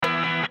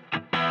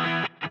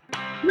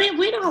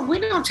we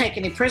don't take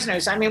any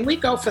prisoners. I mean, we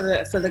go for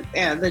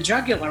the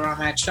jugular on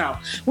that show.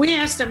 We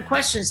ask them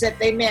questions that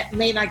they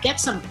may not get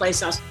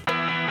someplace else.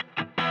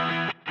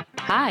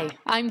 Hi,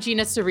 I'm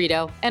Gina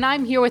Cerrito, and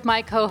I'm here with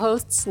my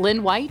co-hosts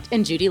Lynn White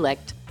and Judy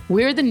Licht.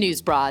 We're the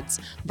News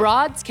Broads,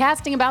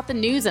 broadcasting about the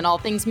news and all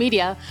things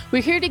media.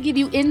 We're here to give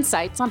you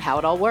insights on how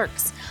it all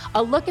works.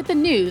 A look at the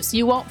news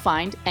you won't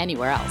find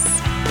anywhere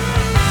else.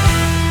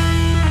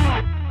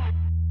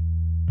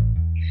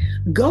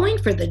 Going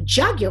for the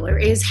jugular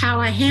is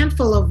how a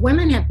handful of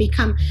women have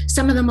become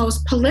some of the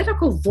most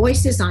political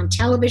voices on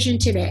television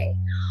today.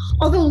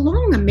 Although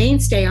long a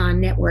mainstay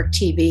on network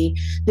TV,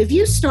 The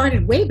View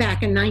started way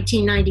back in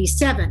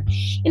 1997.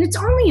 And it's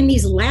only in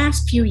these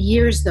last few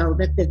years, though,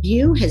 that The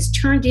View has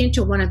turned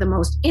into one of the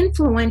most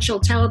influential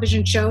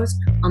television shows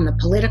on the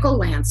political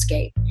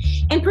landscape.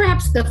 And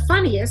perhaps the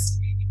funniest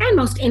and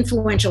most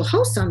influential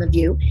host on The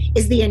View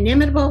is the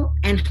inimitable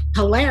and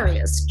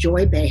hilarious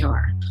Joy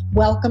Behar.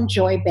 Welcome,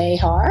 Joy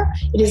Behar.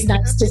 It is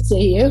nice to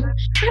see you.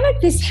 How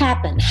did this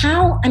happen?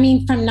 From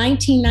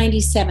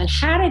 1997,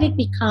 how did it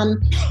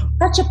become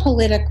such a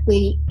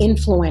politically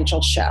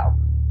influential show?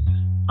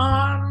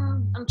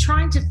 I'm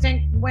trying to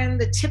think when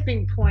the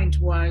tipping point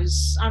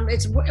was.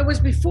 It was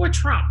before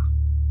Trump,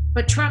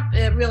 but Trump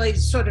really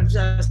sort of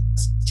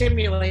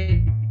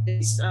stimulated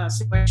this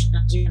situation,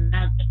 as you can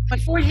imagine.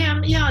 Before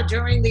him,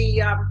 during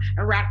the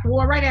Iraq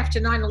War, right after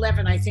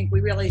 9/11, I think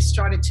we really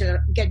started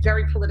to get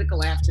very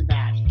political after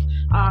that.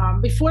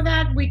 Before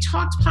that, we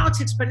talked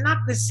politics, but not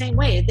the same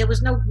way. There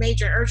was no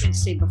major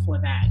urgency before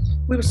that.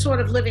 We were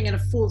sort of living in a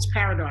fool's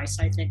paradise,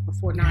 I think,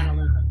 before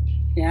 9/11.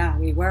 Yeah,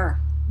 we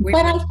were.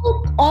 But I think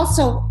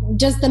also,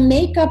 does the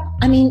makeup,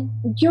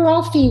 you're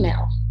all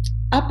female.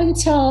 Up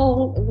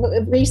until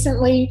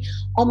recently,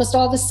 almost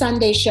all the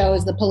Sunday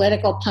shows, the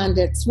political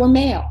pundits, were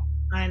male.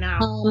 I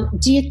know.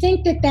 Do you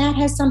think that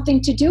has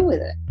something to do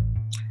with it?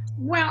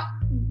 Well,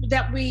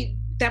 that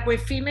we're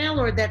female,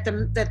 or that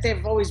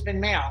they've always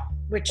been male?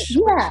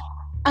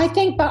 I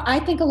think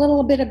a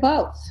little bit of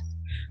both.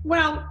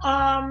 Well,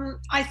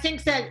 I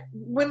think that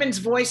women's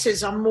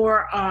voices are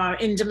more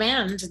in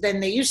demand than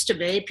they used to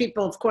be.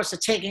 People, of course, are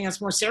taking us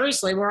more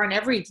seriously. We're on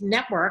every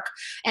network.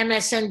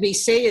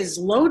 MSNBC is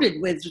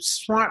loaded with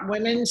smart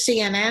women,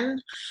 CNN.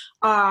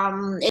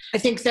 I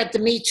think that the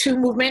Me Too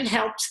movement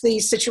helped the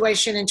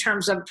situation in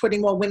terms of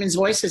putting more women's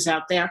voices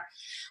out there.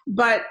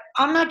 But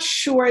I'm not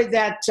sure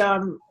that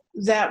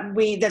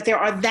there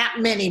are that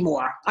many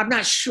more. I'm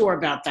not sure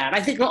about that.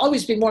 I think there'll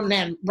always be more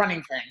men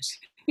running things.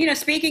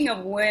 Speaking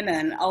of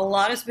women, a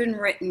lot has been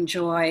written,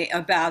 Joy,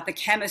 about the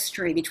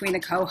chemistry between the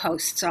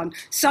co-hosts.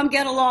 Some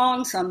get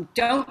along, some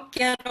don't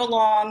get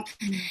along.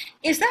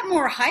 Is that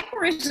more hype,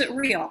 or is it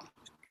real?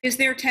 Is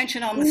there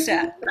tension on the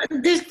set?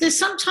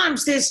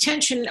 Sometimes there's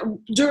tension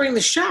during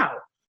the show.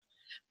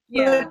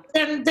 Yeah.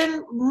 But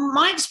then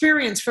my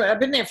experience I've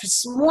been there for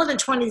more than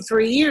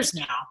 23 years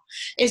now,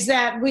 is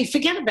that we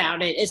forget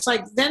about it. It's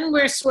like, then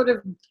we're sort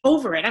of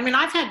over it.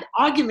 I've had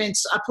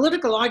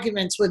political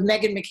arguments with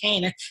Meghan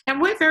McCain, and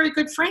we're very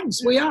good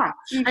friends. We are.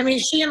 Mm-hmm.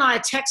 She and I are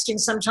texting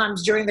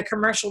sometimes during the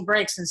commercial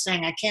breaks and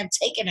saying, I can't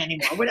take it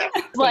anymore. Whatever.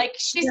 Like,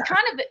 she's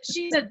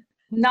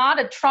not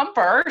a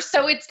Trumper.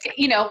 So it's,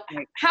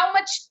 how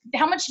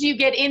much do you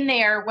get in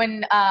there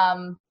when,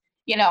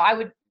 I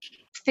would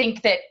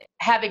think that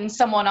having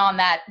someone on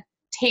that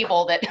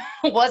table that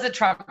was a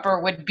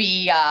Trumper would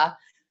be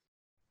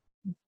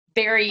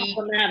very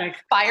problematic.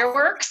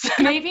 Fireworks,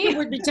 maybe? It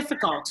would be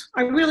difficult.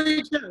 I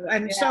really do.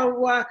 And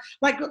so,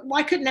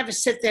 I could never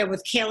sit there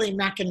with Kayleigh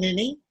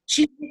McEnany.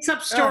 She makes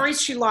up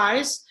stories, she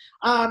lies.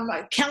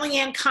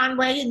 Kellyanne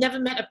Conway never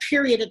met a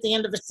period at the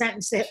end of a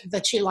sentence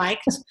that she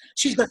liked.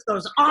 She just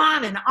goes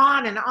on and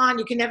on and on.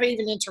 You can never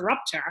even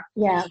interrupt her.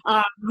 Yeah.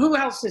 Who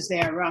else is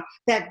there?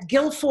 That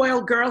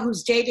Guilfoyle girl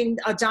who's dating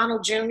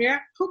Donald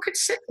Jr. Who could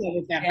sit there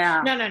with them?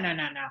 Yeah. No.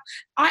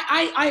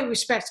 I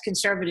respect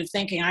conservative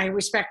thinking. I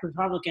respect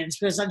Republicans,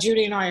 because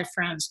Judy and I are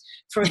friends,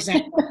 for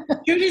example.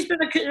 Judy's been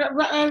a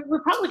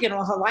Republican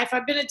all her life.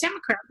 I've been a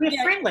Democrat. We're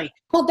friendly.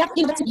 Well, I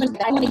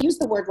want to use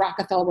the word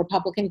Rockefeller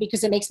Republican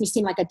because it makes me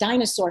seem like a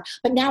dinosaur.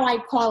 But now I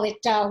call it,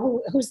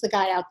 who's the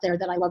guy out there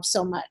that I love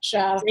so much?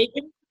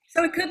 Reagan?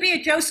 So it could be a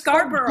Joe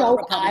Scarborough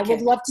Republican. I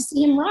would love to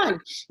see him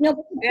run. But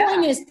the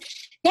point is,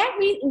 that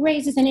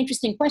raises an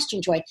interesting question,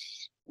 Joy.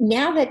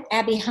 Now that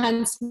Abby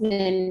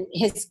Huntsman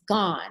has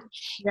gone,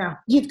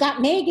 you've got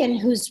Meghan,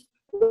 who's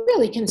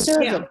really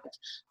conservative.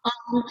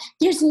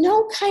 There's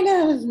no kind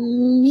of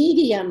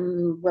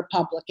medium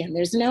Republican.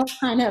 There's no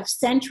kind of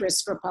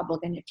centrist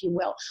Republican, if you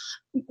will.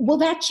 Will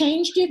that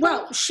change, do you think?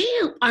 Well,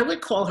 I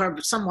would call her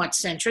somewhat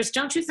centrist,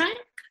 don't you think?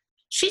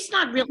 She's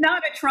not really...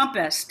 Not a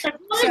Trumpist. As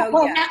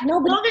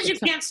long as you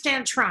can't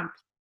stand Trump,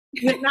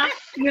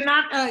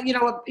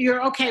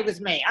 you're okay with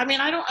me. I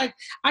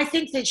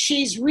think that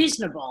she's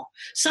reasonable.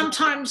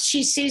 Sometimes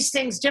she sees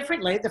things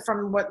differently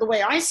from the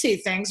way I see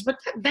things, but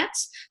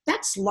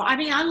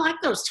I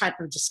like those type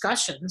of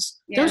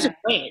discussions. Yeah. Those are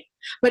great.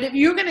 But if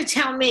you're going to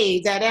tell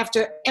me that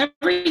after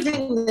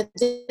everything that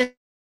this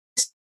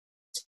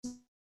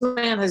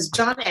man has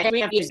done and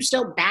you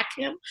still back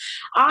him,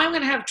 I'm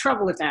going to have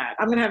trouble with that.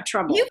 I'm going to have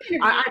trouble.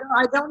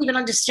 I don't even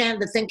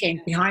understand the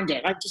thinking behind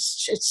it.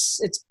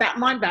 It's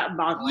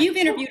mind-boggling. You've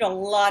interviewed a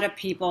lot of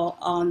people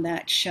on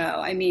that show.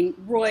 I mean,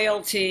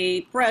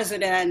 royalty,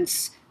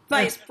 presidents,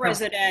 vice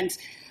presidents.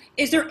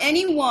 Is there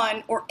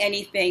anyone or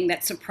anything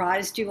that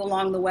surprised you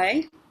along the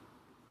way?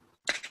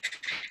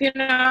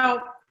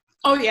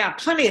 Oh, yeah,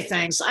 plenty of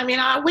things. I mean,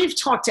 we've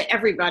talked to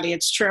everybody,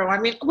 it's true. I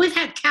mean, we've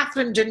had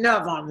Catherine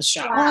Deneuve on the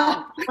show.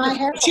 Wow.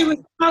 She was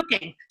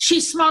smoking.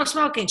 She smoked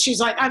smoking. She's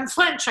like, I'm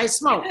French, I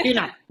smoke,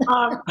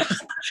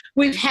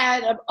 We've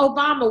had,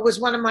 Obama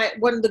was one of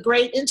the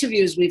great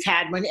interviews we've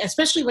had,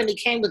 especially when he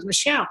came with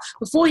Michelle,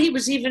 before he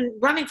was even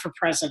running for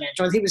president,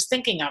 or he was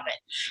thinking of it.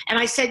 And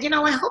I said,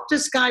 I hope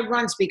this guy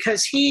runs,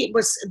 because he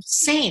was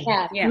sane,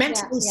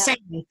 mentally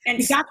sane. And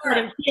he got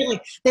that feeling.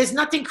 There's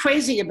nothing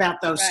crazy about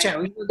those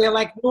two. They're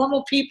like normal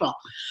people.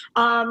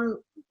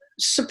 One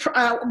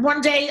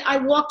day I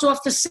walked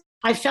off the set.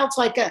 I felt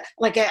like a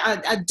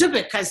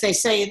dubik, as they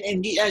say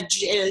in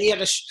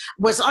Yiddish,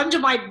 was under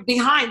my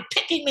behind,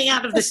 picking me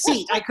out of the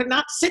seat. I could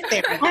not sit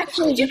there.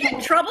 Actually, did you get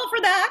in trouble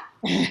for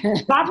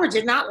that? Barbara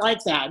did not like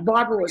that.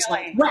 Barbara was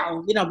like,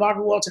 well,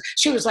 Barbara Walter,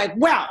 she was like,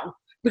 well,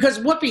 because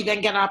Whoopi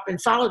then got up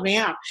and followed me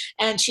out.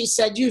 And she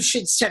said, you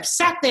should have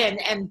sat there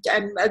and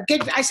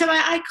get, I said,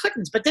 I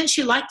couldn't. But then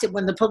she liked it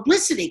when the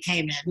publicity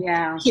came in.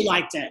 Yeah. She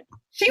liked it.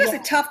 She was a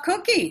tough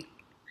cookie.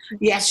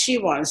 Yes, she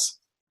was.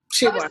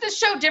 How was the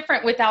show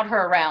different without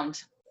her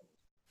around?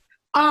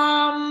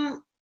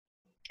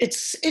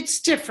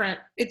 It's different.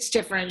 It's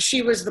different.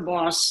 She was the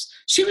boss.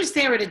 She was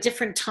there at a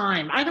different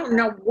time. I don't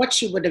know what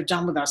she would have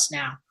done with us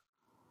now.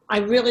 I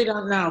really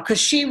don't know, because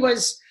she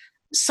was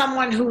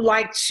someone who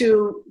liked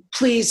to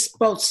please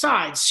both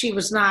sides. She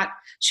was like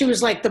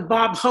the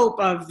Bob Hope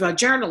of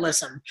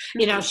journalism.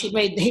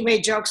 He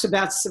made jokes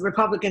about the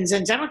Republicans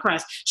and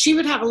Democrats. She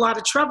would have a lot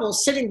of trouble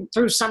sitting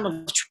through some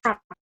of Trump.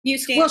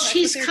 Well,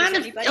 she's kind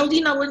of,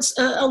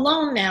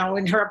 alone now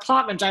in her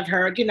apartment, I've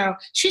heard.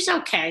 She's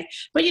okay.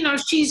 But,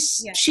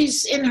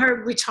 she's in her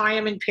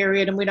retirement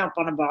period, and we don't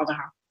want to bother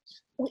her.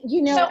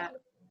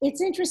 It's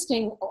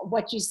interesting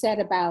what you said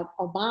about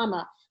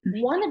Obama.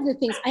 One of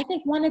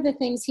the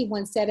things he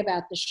once said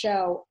about the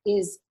show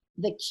is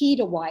the key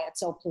to why it's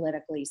so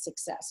politically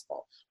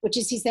successful, which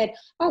is he said,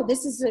 oh,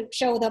 this is a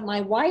show that my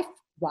wife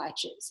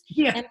watches.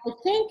 Yeah. And I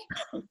think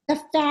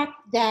the fact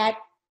that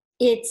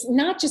it's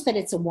not just that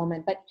it's a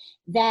woman, but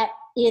that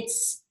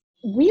it's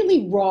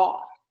really raw,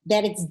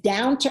 that it's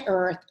down to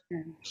earth,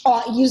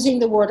 using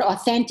the word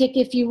authentic,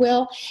 if you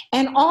will.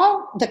 And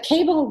all the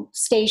cable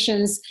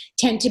stations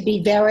tend to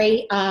be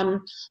very,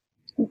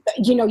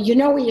 you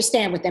know where you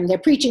stand with them. They're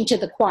preaching to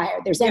the choir.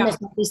 There's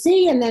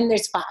MSNBC and then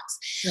there's Fox.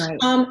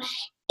 Right.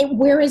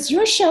 Whereas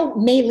your show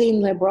may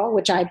lean liberal,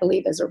 which I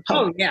believe is a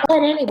Republican. Oh, yeah.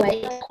 But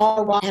anyway,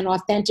 all raw and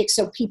authentic,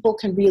 so people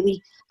can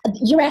really.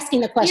 You're asking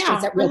the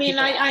questions that really.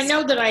 I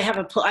know that I have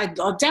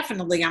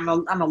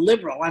I'm a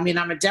liberal. I mean,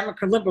 I'm a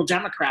liberal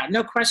Democrat,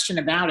 no question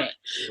about it.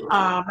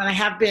 And I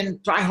have been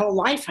my whole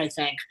life, I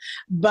think.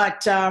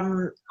 But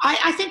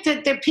I think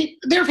that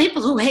there are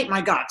people who hate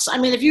my guts. I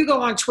mean, if you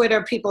go on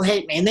Twitter, people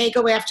hate me, and they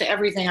go after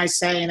everything I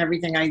say and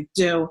everything I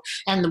do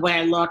and the way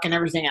I look and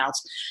everything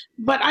else.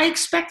 But I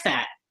expect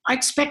that. How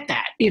do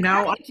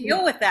you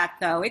deal with that,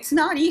 though? It's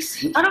not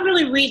easy. I don't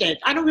really read it.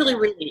 I tell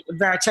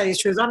you the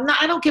truth.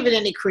 I don't give it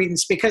any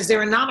credence because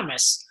they're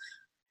anonymous.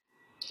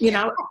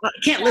 I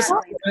can't listen.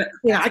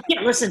 I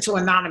can't listen to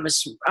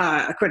anonymous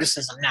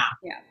criticism now.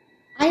 Yeah.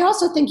 I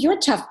also think you're a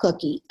tough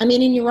cookie. I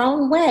mean, in your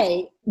own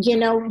way,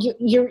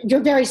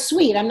 you're very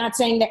sweet. I'm not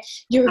saying that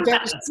you're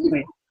very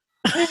sweet.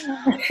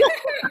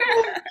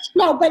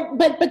 No, but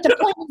the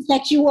point is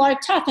that you are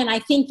tough, and I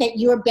think that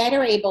you're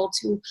better able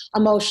to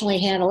emotionally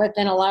handle it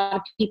than a lot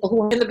of people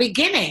who are. In the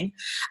beginning,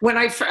 when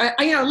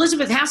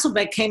Elizabeth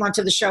Hasselbeck came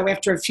onto the show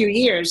after a few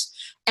years,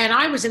 and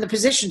I was in the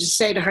position to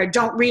say to her,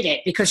 "Don't read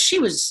it," because she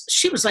was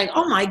like,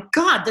 "Oh my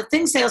God, the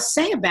things they'll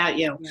say about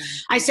you." Yeah.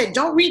 I said,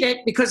 "Don't read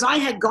it," because I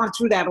had gone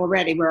through that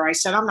already, where I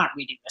said, "I'm not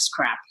reading this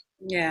crap."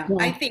 Yeah,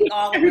 I think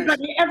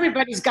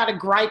everybody's got a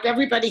gripe.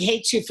 Everybody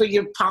hates you for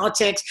your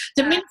politics.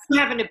 The minute you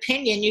have an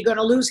opinion, you're going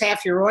to lose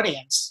half your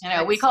audience.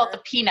 We call it the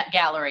peanut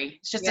gallery.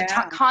 It's just a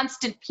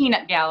constant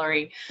peanut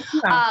gallery.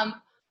 Yeah.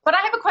 But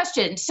I have a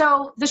question.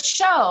 So the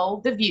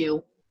show, The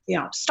View,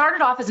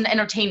 started off as an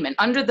entertainment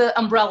under the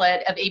umbrella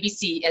of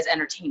ABC as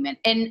entertainment.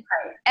 And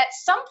at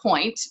some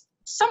point,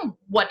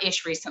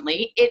 somewhat-ish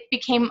recently, it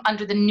became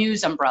under the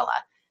news umbrella.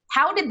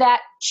 How did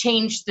that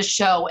change the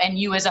show and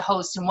you as a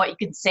host and what you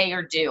could say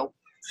or do?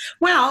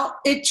 Well,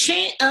 it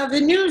changed. The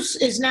news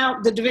is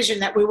now the division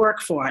that we work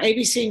for,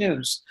 ABC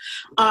News.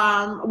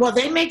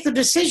 They make the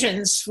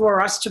decisions for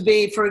us to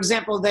be, for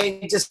example, they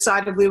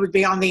decided we would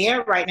be on the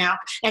air right now,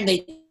 and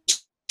they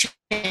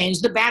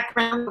changed the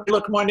background to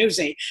look more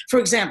newsy. For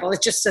example,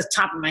 it's just the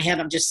top of my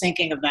head. I'm just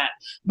thinking of that.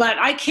 But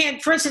I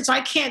can't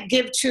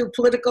give to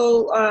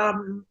political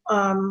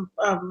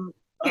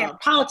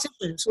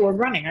politicians who are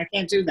running. I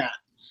can't do that.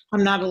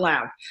 I'm not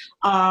allowed.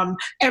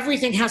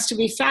 Everything has to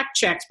be fact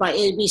checked by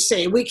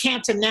ABC. We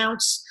can't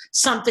announce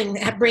something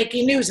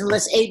breaking news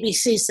unless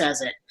ABC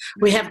says it.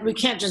 We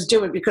can't just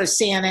do it because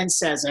CNN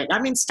says it. I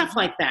mean, stuff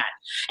like that.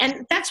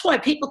 And that's why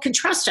people can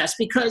trust us,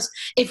 because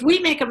if we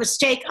make a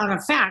mistake on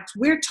a fact,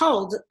 we're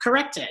told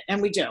correct it,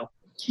 and we do.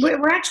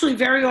 We're actually a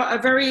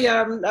very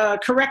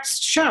correct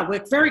show.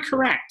 We're very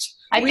correct.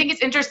 I think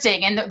it's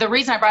interesting. And the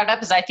reason I brought it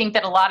up is I think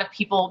that a lot of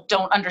people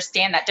don't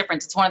understand that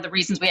difference. It's one of the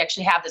reasons we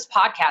actually have this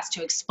podcast,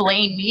 to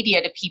explain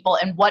media to people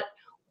and what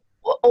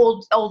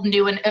old,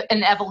 new, and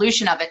an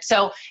evolution of it.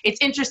 So it's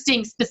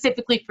interesting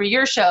specifically for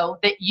your show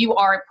that you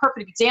are a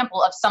perfect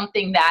example of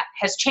something that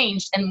has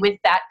changed, and with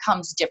that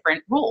comes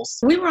different rules.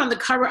 We were on the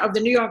cover of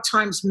the New York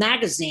Times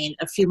Magazine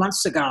a few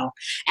months ago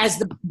as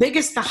the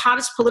biggest, the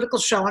hottest political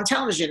show on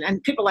television.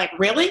 And people are like,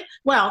 really?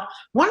 Well,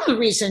 one of the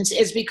reasons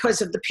is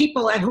because of the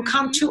people who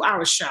come to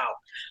our show.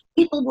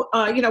 People,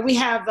 we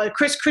have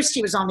Chris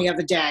Christie was on the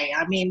other day.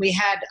 I mean, we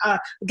had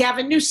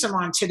Gavin Newsom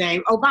on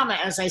today. Obama,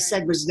 as I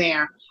said, was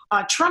there.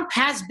 Trump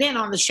has been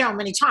on the show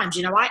many times.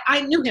 You know,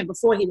 I knew him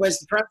before he was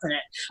the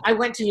president. I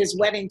went to his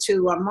wedding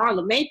to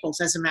Marla Maples,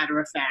 as a matter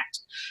of fact.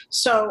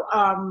 So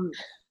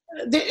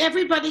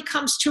everybody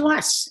comes to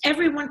us.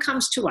 Everyone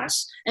comes to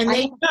us. And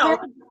they know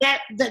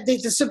that the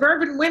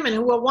suburban women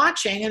who are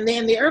watching and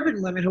the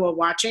urban women who are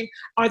watching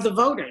are the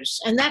voters.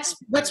 And that's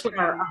what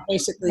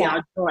basically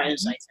our joy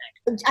is, I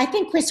think. I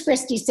think Chris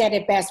Christie said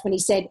it best when he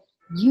said,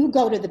 you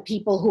go to the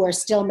people who are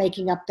still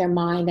making up their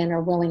mind and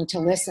are willing to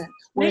listen.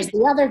 Whereas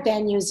the other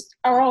venues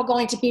are all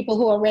going to people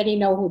who already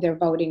know who they're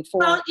voting for.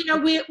 Well,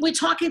 we're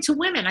talking to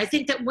women. I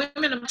think that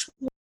women are much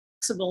more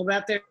flexible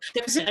about their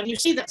decision. And you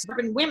see that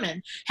suburban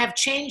women have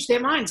changed their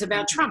minds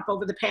about Trump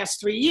over the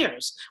past 3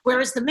 years,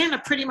 whereas the men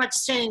are pretty much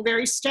staying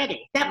very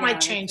steady. That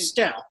might change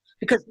still.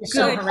 Because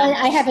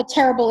I have a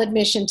terrible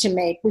admission to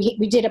make.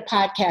 We did a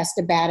podcast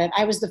about it.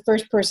 I was the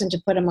first person to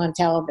put him on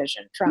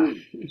television, Trump.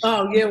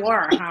 Oh, you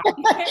were, huh?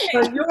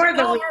 So you're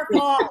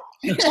the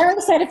Sharon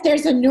said if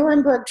there's a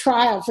Nuremberg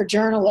trial for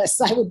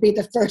journalists, I would be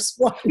the first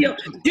one.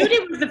 Judy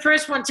was the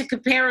first one to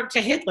compare him to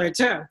Hitler,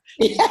 too.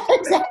 Yeah,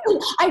 exactly.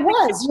 I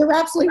was. You're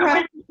absolutely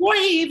right. Before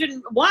he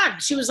even won,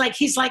 she was like,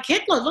 he's like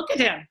Hitler. Look at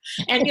him.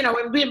 And,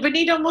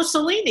 Benito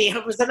Mussolini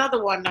was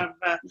another one of...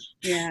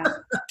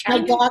 My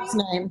dog's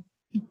name.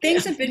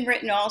 Things have been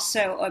written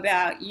also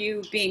about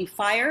you being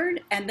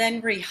fired and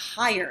then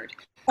rehired.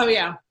 Oh,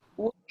 yeah.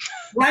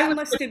 That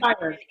must have been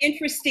an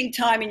interesting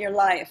time in your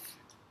life.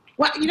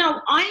 Well,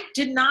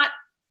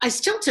 I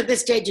still to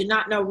this day do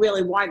not know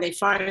really why they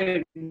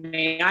fired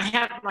me. I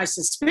have my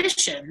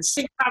suspicions.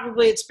 I think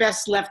probably it's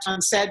best left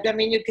unsaid. I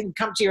mean, you can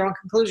come to your own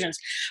conclusions.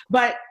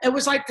 But it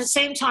was like the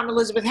same time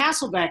Elizabeth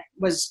Hasselbeck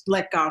was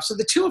let go. So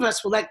the two of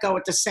us were let go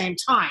at the same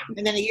time.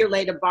 And then a year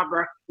later,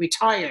 Barbara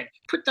retired.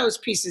 Put those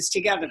pieces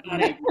together. Well,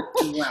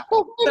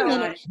 wait a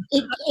minute.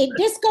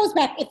 This goes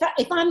back.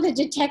 If I'm the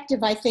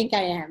detective I think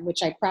I am,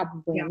 which I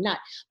probably am not,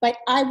 but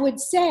I would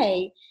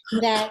say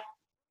that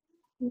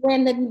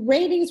when the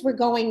ratings were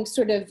going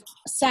sort of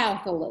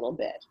south a little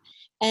bit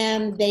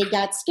and they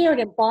got scared,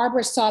 and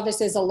Barbara saw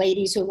this as a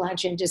ladies who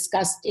lunch and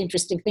discussed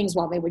interesting things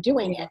while they were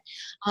doing it,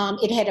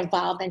 it had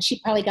evolved and she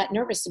probably got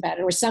nervous about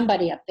it, or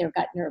somebody up there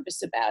got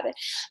nervous about it.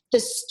 The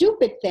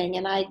stupid thing,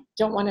 and I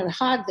don't want to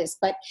hog this,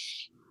 but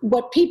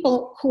what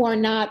people who are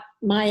not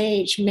my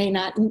age may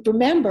not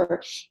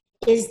remember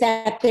is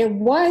that there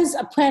was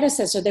a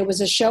predecessor. There was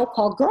a show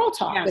called Girl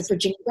Talk with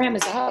Virginia Graham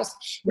as a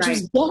host, which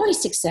was very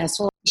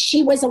successful.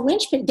 She was a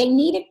linchpin.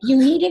 You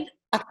needed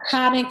a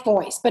comic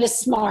voice, but a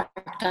smart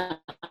comic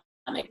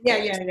voice.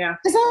 Yeah.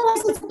 Because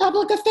otherwise it's a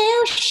public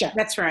affairs show.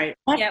 That's right.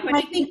 But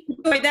I think,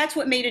 boy, that's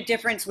what made a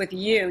difference with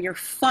you. You're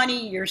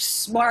funny, you're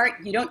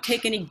smart, you don't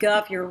take any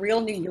guff, you're a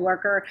real New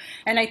Yorker.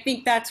 And I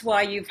think that's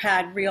why you've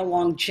had real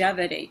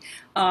longevity,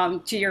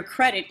 to your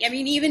credit. I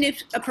mean, even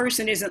if a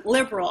person isn't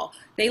liberal,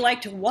 they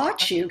like to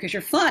watch you because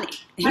you're funny.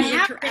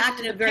 I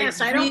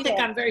don't think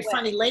I'm very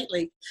funny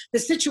lately. The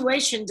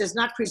situation does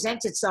not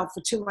present itself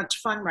for too much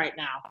fun right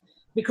now.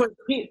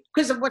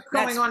 Because of what's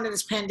going on in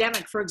this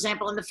pandemic, for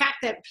example, and the fact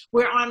that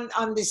we're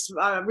on this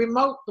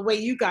remote, the way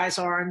you guys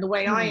are and the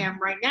way I am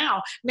right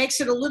now,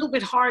 makes it a little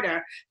bit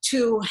harder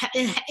to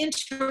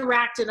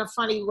interact in a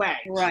funny way.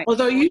 Right.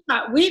 Although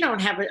we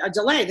don't have a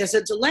delay. There's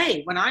a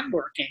delay when I'm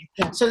working.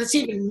 Yeah. So it's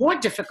even more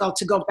difficult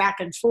to go back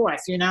and forth,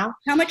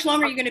 How much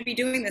longer are you going to be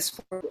doing this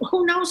for?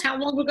 Who knows how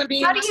long we're going to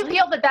be? How do you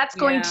feel that that's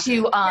going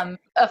to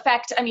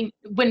affect, I mean,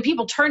 when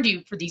people turn to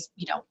you for these,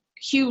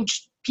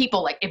 huge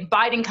people, like if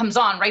Biden comes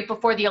on right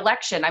before the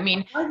election, I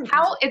mean,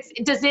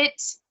 does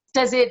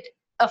it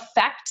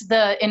affect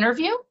the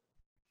interview?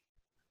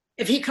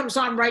 If he comes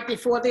on right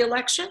before the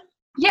election?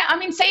 Yeah, I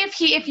mean, say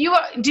if you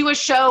do a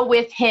show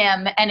with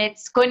him and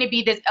it's going to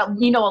be this, a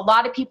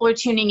lot of people are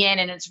tuning in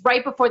and it's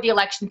right before the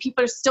election,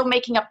 people are still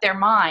making up their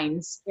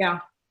minds. Yeah.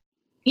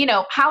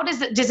 How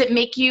does it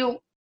make you,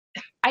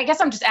 I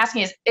guess I'm just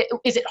asking,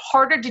 is it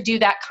harder to do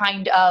that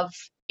kind of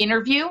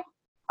interview?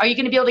 Are you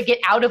going to be able to get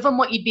out of them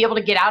what you'd be able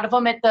to get out of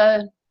them at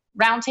the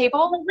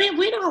roundtable?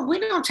 We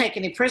don't take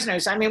any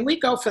prisoners. I mean, we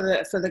go for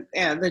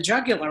the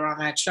jugular on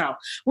that show.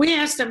 We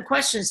ask them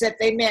questions that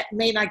they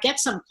may not get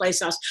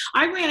someplace else.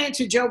 I ran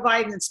into Joe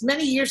Biden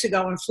many years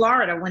ago in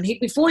Florida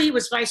before he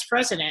was vice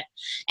president,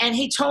 and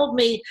he told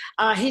me,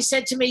 he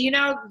said to me,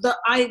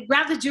 I'd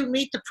rather do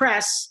Meet the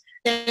Press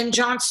than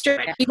Jon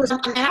Stewart, because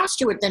I'm Al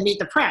Stewart than Meet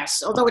the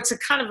Press, although it's a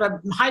kind of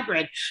a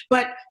hybrid,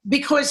 but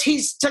because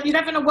you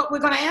never know what we're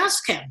going to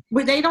ask him.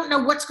 They don't know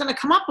what's going to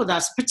come up with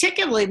us,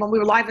 particularly when we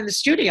were live in the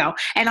studio,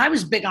 and I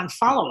was big on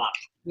follow-up.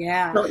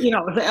 Yeah. So,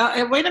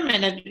 wait a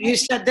minute, you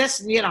said this,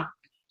 and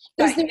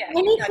Is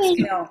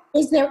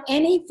there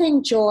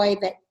anything, Joy,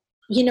 that,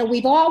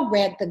 we've all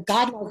read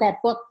God knows that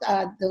book,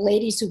 The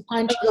Ladies Who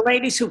Punch. The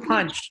Ladies Who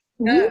Punch.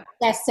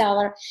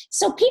 Bestseller.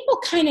 So people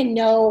kind of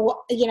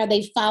know,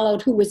 they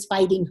followed who was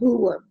fighting who,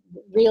 or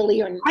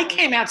really, or I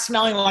came out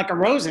smelling like a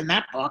rose in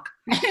that book.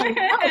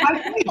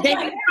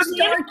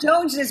 Sarah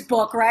Jones's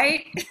book,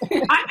 right?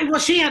 Well,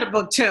 she had a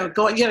book too.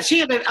 She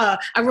had a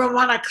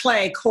Romana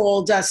Clay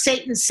called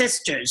Satan's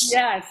Sisters.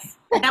 Yes.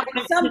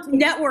 Some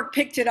network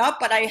picked it up,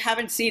 but I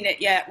haven't seen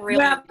it yet, really.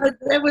 Well,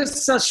 it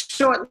was a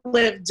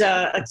short-lived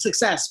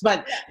success.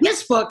 But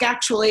this book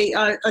actually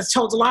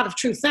told a lot of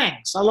true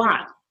things, a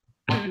lot.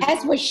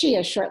 As was she,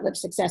 a short-lived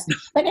success.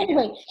 But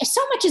anyway,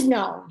 so much is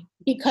known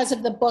because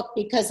of the book,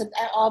 because of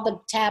all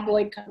the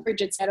tabloid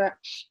coverage, etc.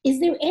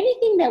 Is there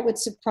anything that would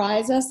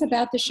surprise us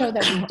about the show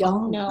that we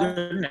don't know?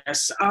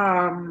 Goodness.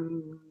 I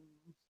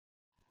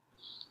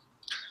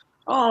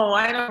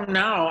don't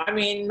know. I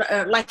mean,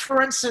 like,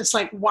 for instance,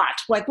 like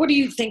what? Like, what are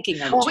you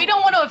thinking of? Well, we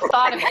don't want to have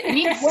thought of it. It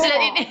needs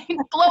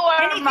to blow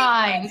our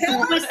minds.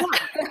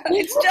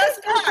 It's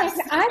just us.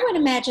 I would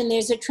imagine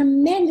there's a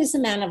tremendous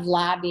amount of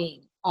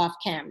lobbying off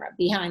camera,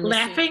 behind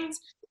the scenes.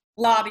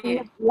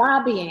 Lobbying.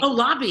 Lobbying. Oh,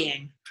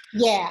 lobbying.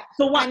 Yeah.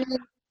 So what? I mean,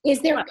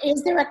 is there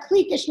a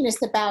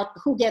cliquishness about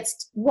who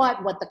gets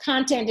what the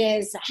content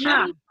is?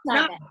 No.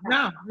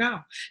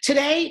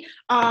 Today,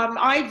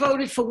 I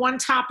voted for one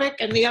topic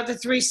and the other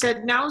three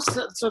said no,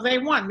 so they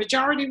won.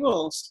 Majority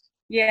rules.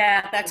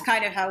 Yeah, that's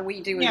kind of how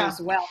we do it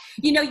as well.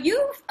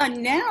 You've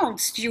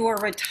announced your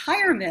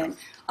retirement.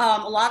 A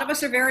lot of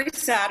us are very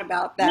sad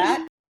about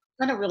that.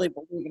 I don't really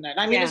believe in it.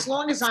 I mean, as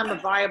long as I'm a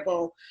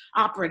viable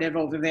operative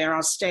over there,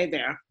 I'll stay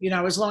there.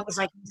 As long as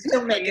I can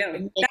still make it.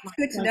 That's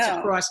good to know.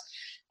 Across,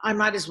 I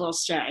might as well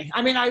stay.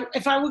 I mean,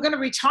 if I were going to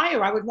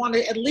retire, I would want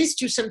to at least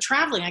do some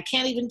traveling. I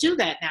can't even do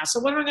that now. So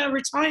what am I going to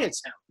retire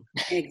to?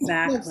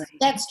 Exactly.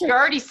 That's true. You're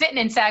already sitting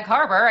in Sag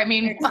Harbor. I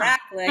mean,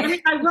 exactly. I mean,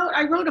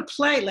 I wrote a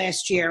play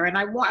last year, and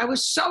I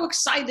was so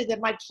excited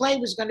that my play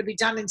was going to be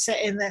done in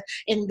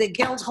the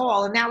Guild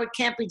Hall, and now it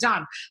can't be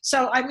done.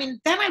 So I mean,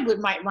 then I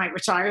might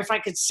retire if I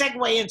could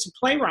segue into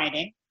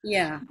playwriting.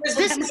 Yeah. Because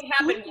this is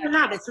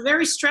not. It's a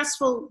very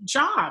stressful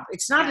job.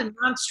 It's not a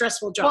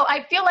non-stressful job. Well,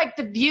 I feel like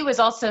The View is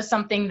also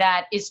something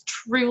that is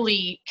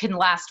truly can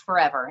last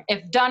forever.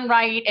 If done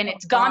right and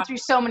it's gone through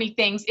so many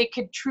things, it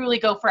could truly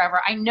go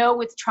forever. I know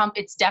with Trump,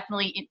 it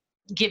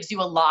gives you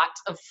a lot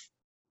of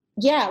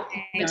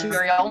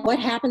material. What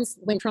happens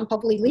when Trump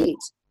hopefully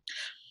leaves?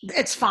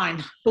 It's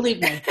fine.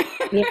 Believe me.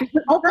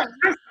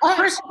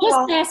 First of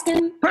all,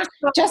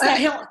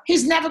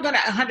 he's never going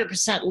to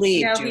 100%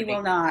 leave. No, Judy. he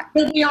will not.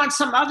 He'll be on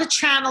some other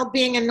channel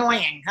being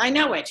annoying. I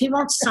know it. He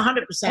won't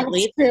 100%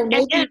 leave.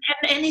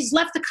 And he's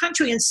left the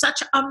country in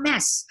such a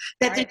mess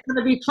that there's going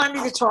to be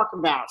plenty to talk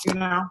about,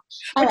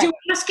 But you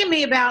were asking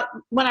me about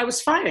when I was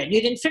fired.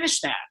 You didn't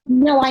finish that.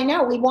 No, I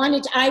know.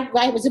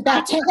 I was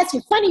about to ask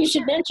you. Funny you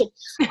should mention.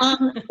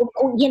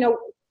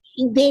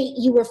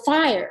 You were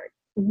fired.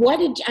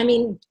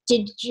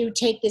 Did you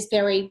take this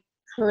very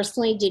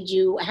personally? Did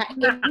you? It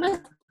must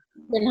have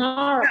been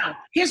horrible. No.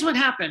 Here's what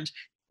happened.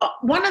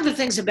 One of the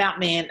things about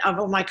me and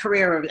of my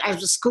career, I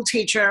was a school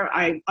teacher.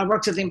 I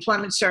worked at the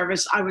Employment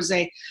Service. I was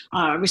a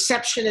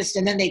receptionist,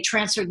 and then they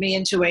transferred me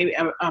into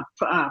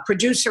a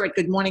producer at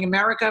Good Morning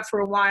America for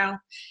a while.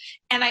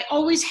 And I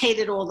always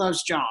hated all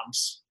those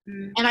jobs.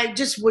 And I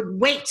just would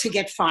wait to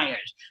get fired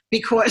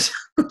because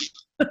I'm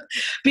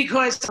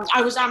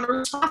a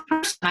responsible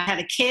person. I had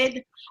a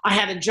kid, I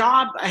had a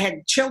job, I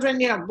had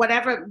children,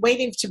 whatever,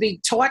 waiting to be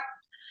taught.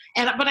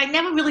 But I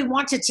never really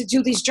wanted to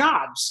do these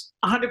jobs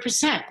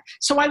 100%.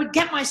 So I would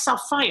get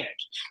myself fired.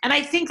 And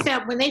I think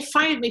that when they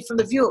fired me from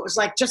The View, it was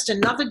like just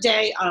another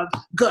day of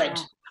good.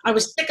 Yeah. I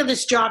was sick of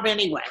this job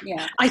anyway.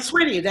 Yeah. I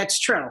swear to you,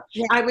 that's true.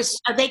 Yeah.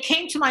 They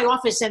came to my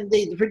office, and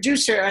the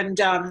producer and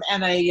an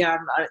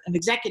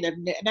executive,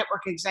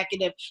 network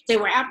executive, they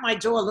were at my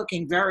door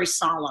looking very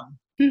solemn.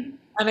 And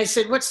I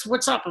said,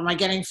 what's up? Am I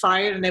getting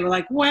fired? And they were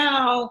like,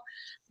 well,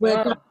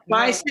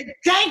 I said,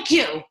 thank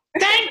you.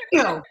 And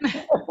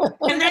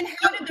then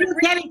Bill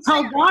Getty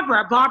told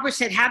Barbara. Barbara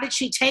said, how did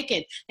she take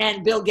it?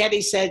 And Bill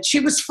Getty said,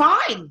 she was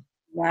fine.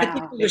 Wow. I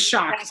think he was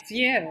shocked. That's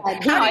you.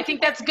 No, I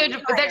think that's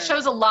good. That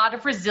shows a lot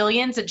of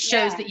resilience. It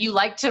shows that you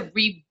like to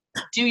redo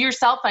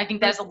yourself. And I think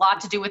that has a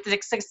lot to do with the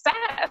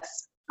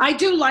success. I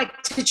do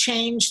like to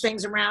change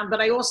things around,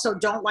 but I also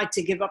don't like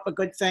to give up a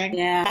good thing.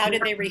 Yeah. How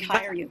did they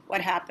rehire you? What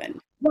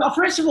happened? Well,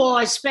 first of all,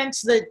 I spent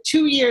the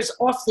 2 years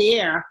off the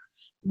air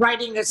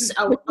writing a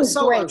Which was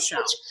solo great, show.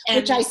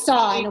 which I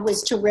saw, and it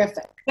was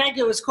terrific. Thank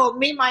you. It was called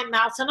Me, My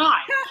Mouth, and I.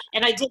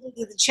 And I did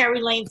it at the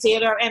Cherry Lane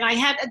Theater, and I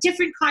had a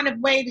different kind of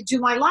way to do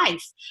my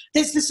life.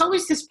 There's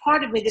always this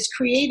part of me, this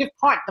creative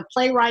part, the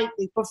playwright,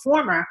 the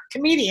performer,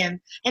 comedian,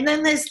 and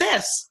then there's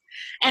this.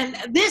 And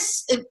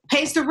this, it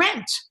pays the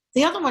rent.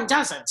 The other one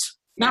doesn't.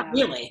 Not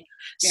really.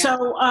 Yeah.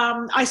 So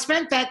I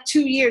spent that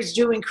 2 years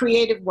doing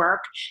creative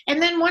work.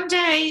 And then one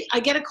day I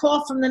get a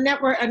call from the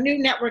network, a new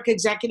network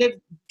executive.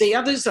 The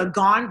others are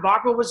gone.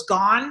 Barbara was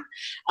gone.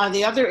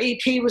 The other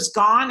EP was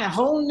gone. A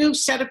whole new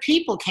set of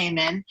people came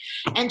in.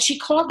 And she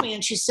called me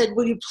and she said,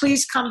 will you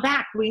please come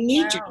back? We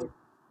need you.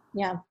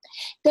 Yeah.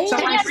 So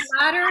I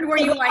flattered. Were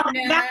you like, no,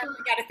 you got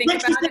to think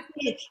about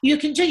it? You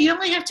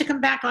only have to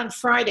come back on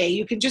Friday.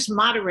 You can just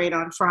moderate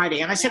on Friday.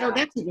 And I said, oh,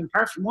 that's even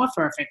more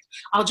perfect.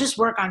 I'll just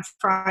work on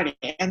Friday.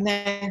 And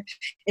then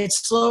it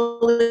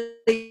slowly,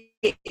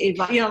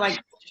 like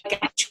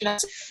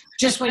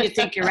just when you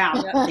think you're out.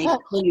 We're glad,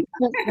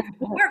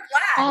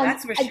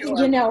 that's for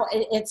sure.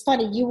 It's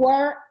funny. You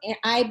are,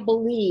 I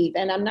believe,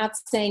 and I'm not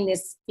saying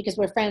this because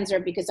we're friends or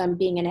because I'm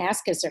being an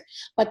ass kisser,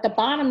 but the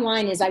bottom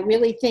line is I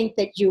really think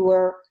that you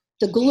were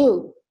the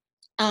glue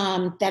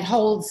that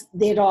holds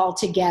it all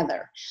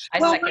together. I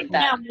second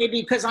that. Now,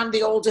 maybe because I'm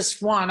the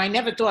oldest one. I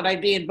never thought I'd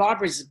be in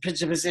Barbara's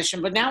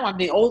position, but now I'm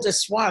the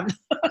oldest one.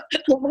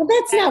 Well,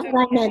 that's not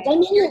what I meant. I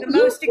mean, you're the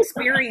most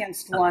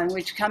experienced one,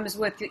 which comes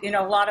with a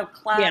lot of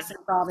class and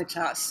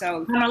gravitas.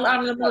 So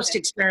I'm the most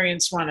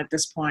experienced one at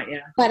this point. Yeah.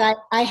 But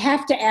I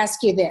have to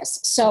ask you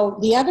this. So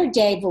the other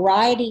day,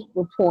 Variety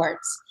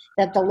reports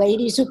that The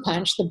Ladies Who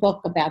Punch, the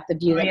book about the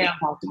View that we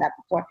talked about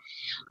before,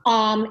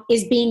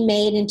 is being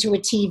made into a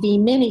TV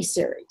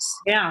miniseries.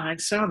 Yeah, I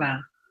saw that.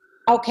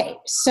 Okay,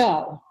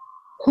 so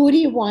who do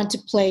you want to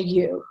play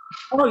you?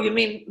 Oh, you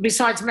mean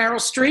besides Meryl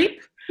Streep?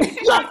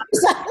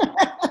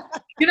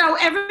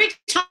 Every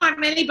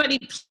time anybody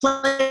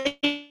plays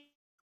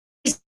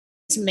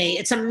me,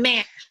 it's a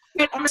man.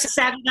 On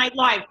Saturday Night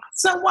Live.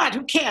 So what?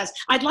 Who cares?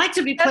 I'd like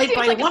to be played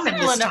by a woman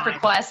this time.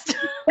 Request.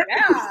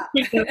 Yeah.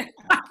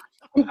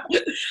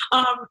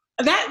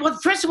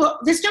 First of all,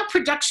 there's no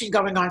production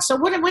going on. So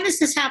when is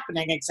this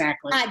happening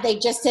exactly? They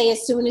just say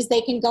as soon as they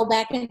can go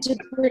back into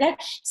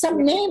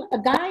production. A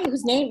guy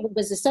whose name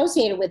was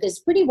associated with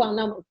is pretty well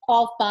known,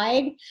 Paul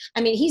Feig.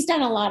 I mean, he's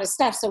done a lot of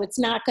stuff, so it's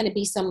not going to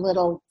be some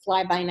little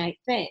fly-by-night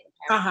thing.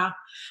 Uh-huh.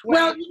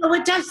 Well,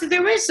 it does.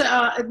 There is,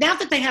 now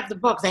that they have the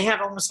book, they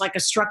have almost like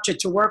a structure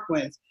to work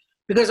with.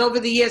 Because over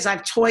the years,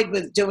 I've toyed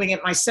with doing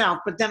it myself,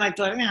 but then I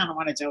thought, I don't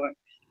want to do it.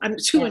 I'm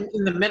too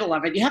in the middle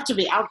of it. You have to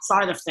be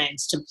outside of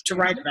things to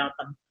write about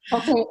them.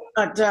 Okay.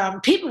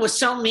 But people were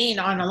so mean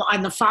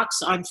on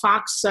Fox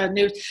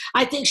News.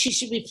 I think she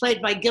should be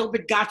played by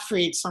Gilbert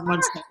Gottfried,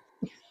 someone said.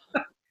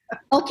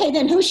 Okay,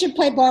 then who should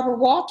play Barbara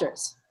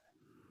Walters?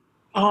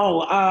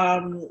 Oh,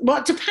 well,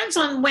 it depends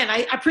on when.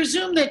 I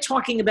presume they're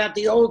talking about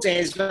the old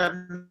days, but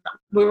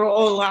we were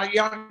all a lot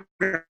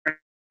younger.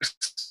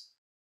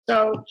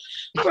 So,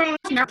 play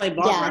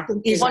Barbara.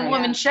 One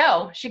woman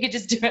show. She could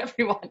just do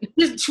everyone.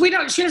 She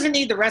doesn't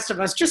need the rest of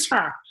us. Just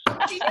her.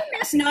 Do you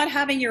miss not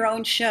having your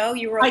own show?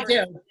 I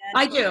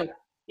do.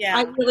 Yeah.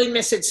 I really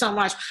miss it so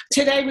much.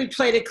 Today we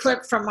played a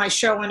clip from my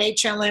show on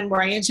HLN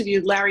where I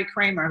interviewed Larry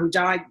Kramer, who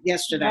died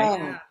yesterday.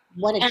 Oh.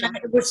 And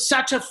it was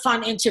such a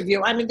fun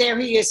interview. I mean, there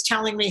he is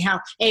telling me how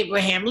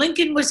Abraham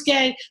Lincoln was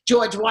gay,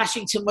 George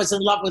Washington was in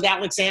love with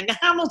Alexander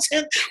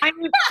Hamilton. I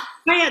mean,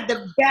 I had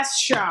the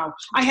best show.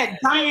 I had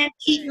Diane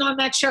Keaton on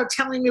that show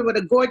telling me what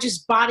a gorgeous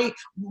body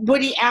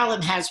Woody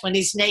Allen has when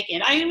he's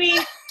naked. I mean,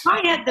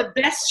 I had the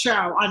best show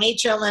on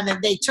HLN,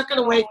 and they took it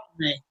away from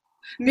me.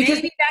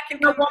 Because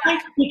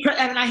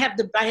and I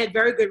had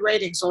very good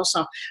ratings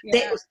also.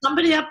 Yeah.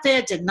 Somebody up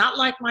there did not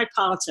like my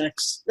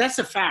politics. That's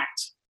a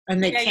fact. And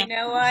they can't. You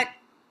know what?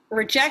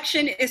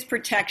 Rejection is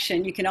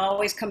protection. You can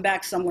always come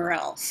back somewhere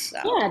else. So.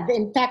 Yeah,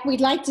 in fact, we'd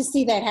like to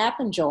see that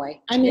happen, Joy.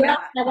 I mean, I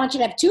want you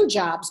to have 2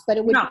 jobs, but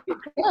it would be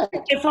good.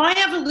 If I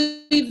ever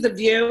leave The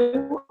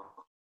View,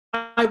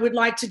 I would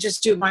like to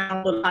just do my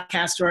own little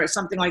podcast or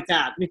something like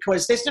that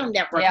because there's no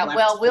network left.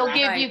 Well, we'll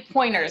give you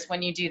pointers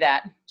when you do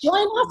that. Join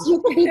us.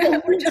 You could be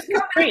the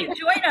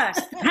Join us.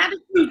 How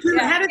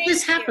did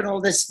this happen,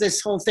 all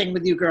this whole thing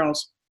with you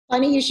girls?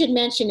 Funny you should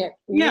mention it.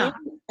 Yeah.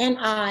 Lynn and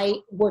I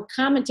were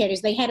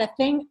commentators. They had a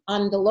thing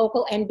on the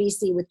local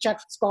NBC with Chuck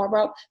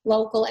Scarborough,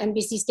 local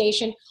NBC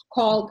station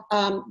called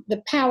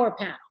the Power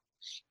Panel.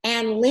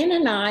 And Lynn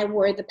and I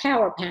were the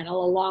power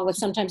panel along with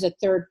sometimes a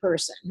third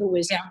person who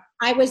was,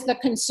 I was the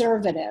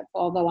conservative,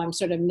 although I'm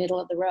sort of middle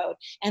of the road,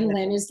 and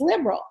Lynn is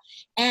liberal.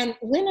 And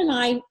Lynn and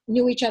I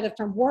knew each other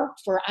from work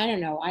for, I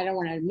don't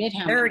want to admit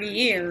how 30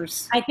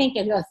 years. I think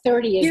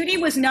 30 years. Judy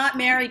was not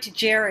married to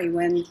Jerry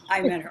when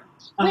I met her.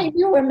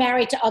 We were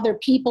married to other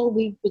people.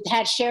 We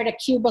had shared a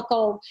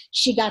cubicle.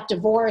 She got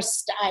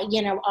divorced. I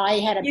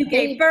had a You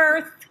gave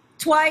birth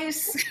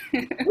twice. We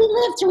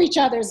lived through each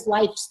other's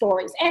life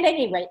stories. At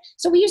any rate,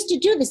 so we used to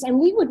do this, and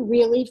we would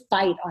really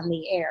fight on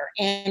the air.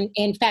 And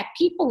in fact,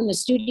 people in the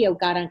studio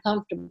got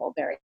uncomfortable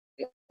very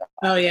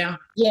Oh, yeah.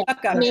 Yeah.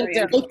 I've got I mean,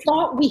 very they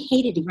thought we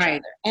hated each Right.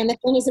 other. And the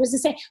thing is, it was the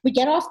same. We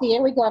get off the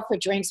air, we go out for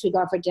drinks, we go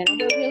out for dinner.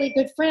 We're really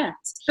good friends.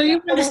 So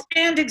you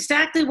understand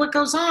exactly what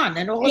goes on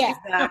and all of Yeah.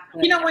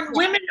 Exactly. You know, when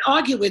women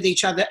argue with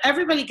each other,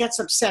 everybody gets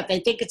upset. They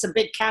think it's a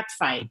big cat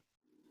fight.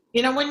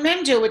 You know, when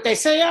men do it, they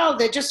say, "Oh,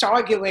 they're just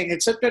arguing."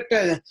 It's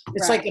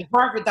like at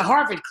Harvard, the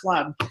Harvard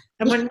Club.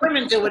 And when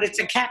women do it, it's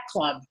a cat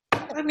club.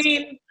 I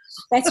mean,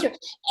 That's true.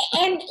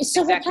 And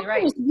so Exactly what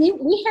happened was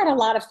we had a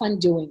lot of fun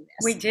doing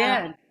this. We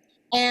did.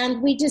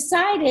 And we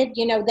decided,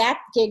 that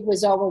gig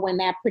was over when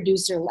that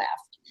producer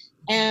left.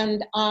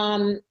 And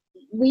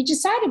we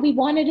decided we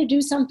wanted to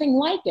do something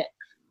like it.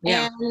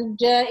 Yeah. And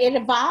it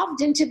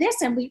evolved into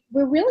this. And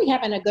we're really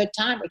having a good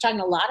time. We're talking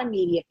to a lot of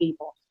media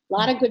people, a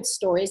lot of good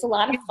stories, a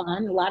lot of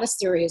fun, a lot of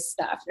serious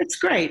stuff. it's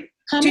great.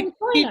 Come Do and you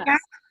join get us. feedback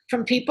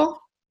from people?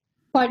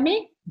 Pardon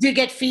me? Do you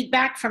get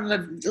feedback from the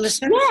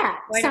listeners? Yeah.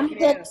 Quite a Some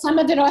few.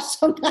 of it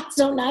also not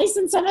so nice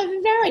and some of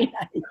it very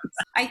nice.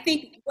 I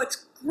think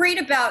what's great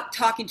about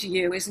talking to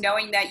you is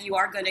knowing that you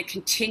are going to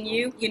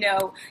continue.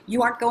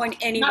 You aren't going Not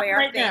anywhere.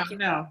 right now, Thank you.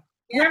 no.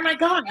 Where am I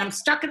going? I'm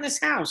stuck in this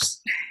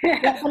house.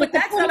 But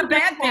that's not a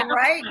bad thing,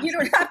 right? You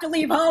don't have to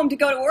leave home to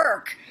go to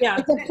work. Yeah.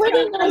 It's a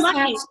pretty We're nice lucky.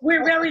 house.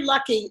 We're very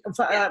lucky,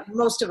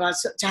 most of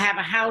us, to have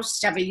a house,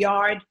 to have a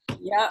yard.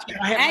 Yeah.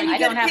 And I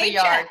don't have a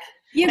yard.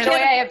 You And Joy,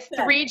 get I have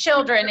 3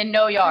 children and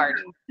no yard.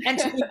 and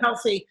to be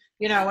healthy,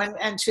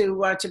 and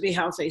to be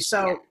healthy.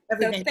 So So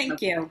everything.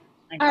 thank you.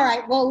 All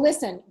right. Well,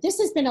 listen, this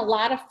has been a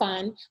lot of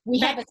fun. We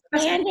have a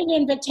standing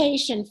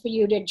invitation for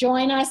you to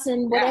join us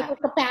in whatever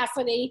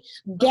capacity,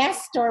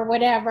 guest or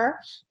whatever,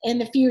 in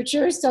the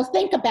future. So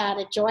think about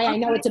it, Joy. I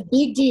know it's a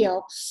big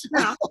deal.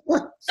 No.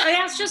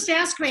 Just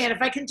ask me, and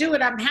if I can do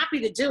it, I'm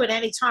happy to do it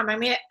anytime. I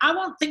mean, I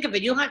won't think of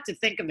it. You'll have to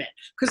think of it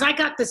because I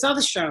got this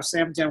other show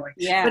I'm doing.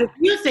 Yeah. But if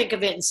you think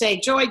of it and say,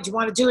 Joy, do you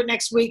want to do it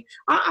next week?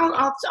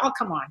 I'll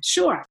come on.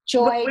 Sure.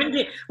 Joy.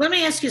 Let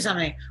me ask you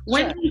something.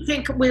 When do you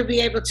think we'll be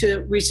able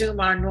to resume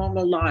our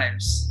normal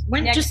lives?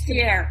 When? Next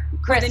year.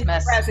 Christmas.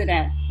 For the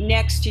president.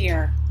 Next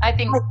year. I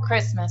think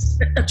Christmas.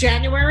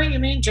 January? You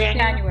mean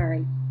January?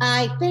 January.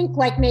 I think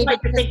maybe, Like,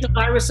 you think the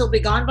virus will be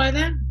gone by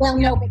then? well,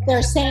 no, but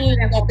they're saying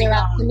that they're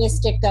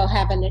optimistic they'll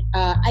have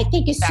I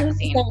think as soon as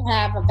Vaccine. they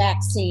have a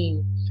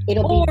vaccine,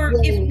 it'll Or be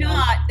really if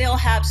not, they'll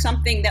have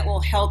something that will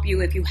help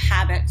you if you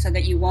have it so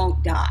that you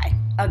won't die,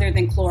 other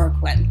than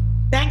chloroquine.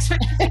 Thanks for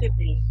asking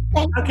me.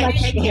 Thanks so Okay,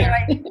 much. take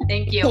care.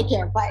 Thank you. Take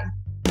care. Bye.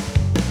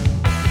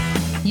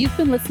 You've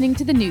been listening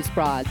to the News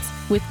Broads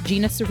with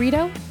Gina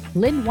Cerrito,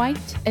 Lynn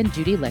White, and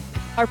Judy Licht.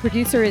 Our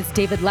producer is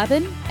David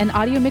Levin, and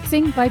audio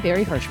mixing by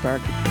Barry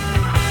Hirschberg.